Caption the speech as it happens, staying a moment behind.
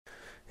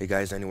Hey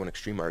guys, Anyone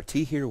Extreme RT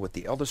here with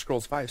the Elder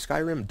Scrolls V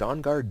Skyrim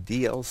Dawngaurd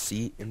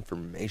DLC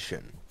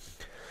information.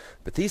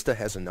 Bethesda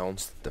has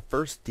announced the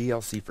first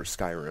DLC for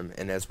Skyrim,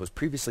 and as was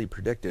previously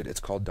predicted,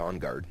 it's called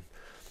Dawngaurd.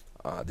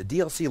 The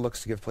DLC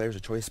looks to give players a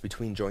choice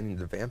between joining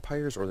the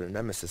vampires or their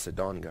nemesis at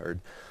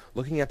Dawngaurd.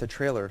 Looking at the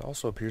trailer, it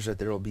also appears that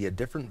there will be a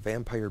different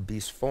vampire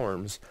beast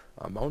forms,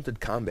 mounted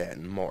combat,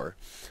 and more.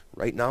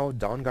 Right now,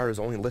 Dawngaurd is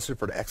only listed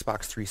for the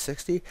Xbox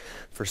 360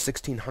 for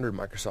 1,600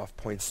 Microsoft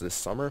points this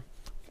summer.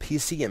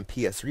 PC and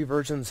PS3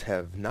 versions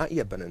have not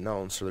yet been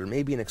announced, so there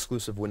may be an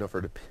exclusive window for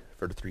the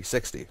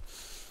 360.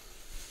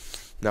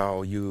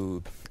 Now,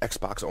 you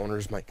Xbox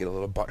owners might get a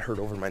little butthurt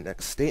over my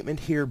next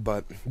statement here,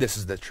 but this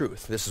is the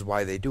truth. This is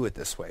why they do it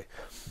this way.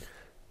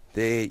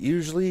 They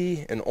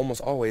usually and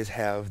almost always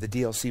have the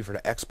DLC for the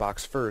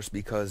Xbox first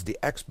because the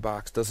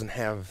Xbox doesn't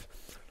have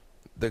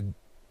the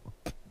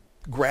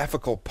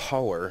graphical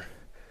power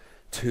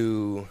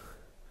to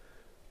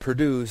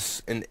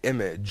produce an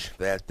image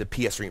that the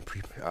PS3 and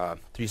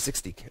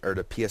 360 or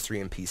the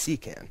PS3 and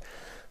PC can.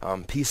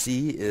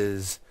 PC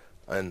is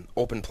an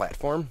open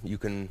platform. You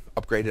can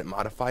upgrade it,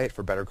 modify it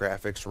for better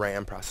graphics,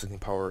 RAM, processing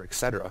power,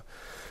 etc.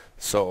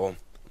 So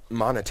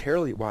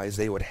monetarily wise,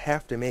 they would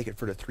have to make it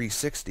for the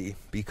 360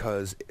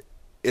 because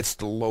it's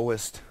the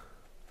lowest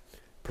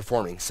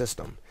performing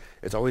system.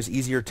 It's always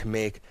easier to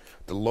make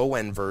the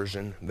low-end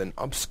version than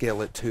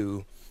upscale it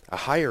to a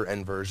higher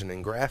end version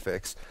in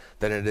graphics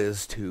than it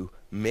is to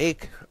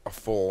make a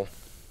full,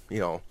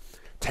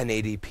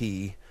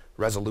 1080p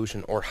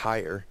resolution or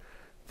higher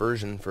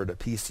version for the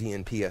PC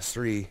and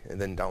PS3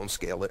 and then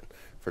downscale it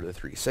for the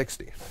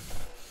 360.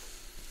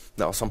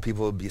 Now, some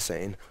people would be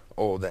saying,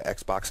 oh, the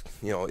Xbox,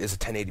 is a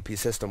 1080p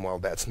system. Well,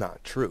 that's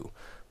not true.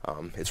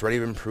 It's already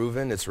been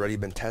proven. It's already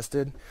been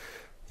tested.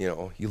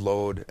 You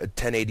load a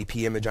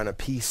 1080p image on a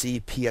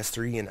PC,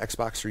 PS3, and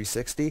Xbox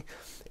 360,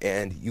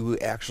 and you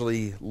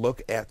actually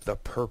look at the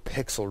per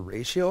pixel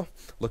ratio.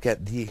 Look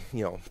at the,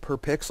 per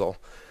pixel.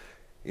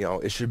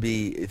 It should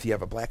be, if you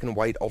have a black and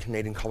white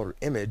alternating color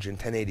image in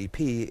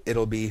 1080p,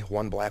 it'll be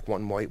one black,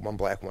 one white, one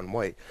black, one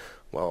white.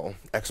 Well,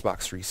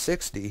 Xbox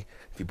 360,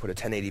 if you put a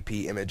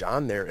 1080p image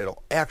on there,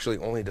 it'll actually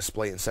only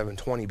display in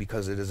 720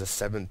 because it is a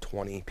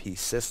 720p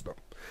system.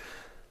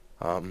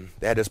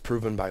 That is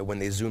proven by when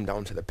they zoom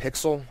down to the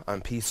pixel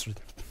on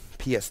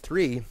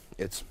PS3.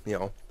 It's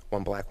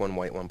one black, one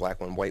white, one black,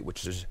 one white,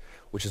 which is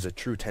a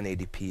true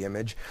 1080p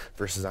image.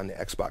 Versus on the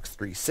Xbox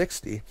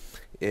 360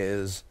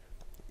 is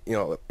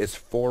it's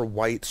 4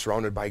 white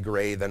surrounded by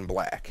gray then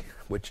black,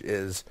 which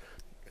is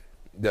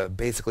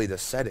basically the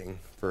setting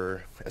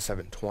for a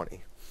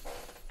 720.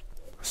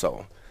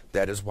 So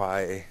that is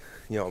why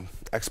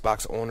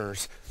Xbox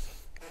owners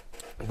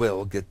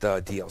will get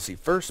the DLC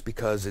first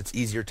because it's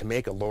easier to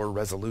make a lower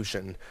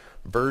resolution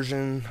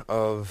version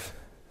of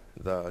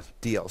the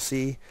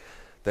DLC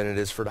than it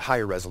is for the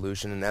higher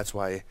resolution, and that's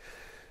why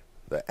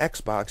the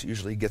Xbox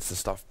usually gets the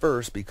stuff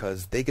first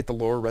because they get the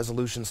lower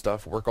resolution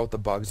stuff, work out the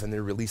bugs, and they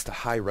release the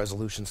high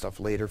resolution stuff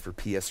later for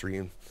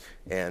PS3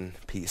 and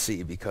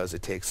PC because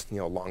it takes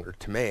longer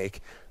to make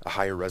a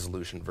higher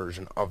resolution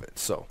version of it.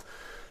 So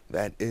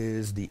that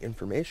is the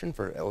information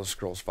for Elder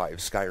Scrolls V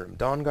Skyrim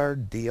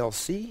Dawngaurd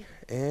DLC,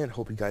 and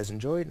hope you guys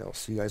enjoyed, and I'll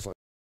see you guys later.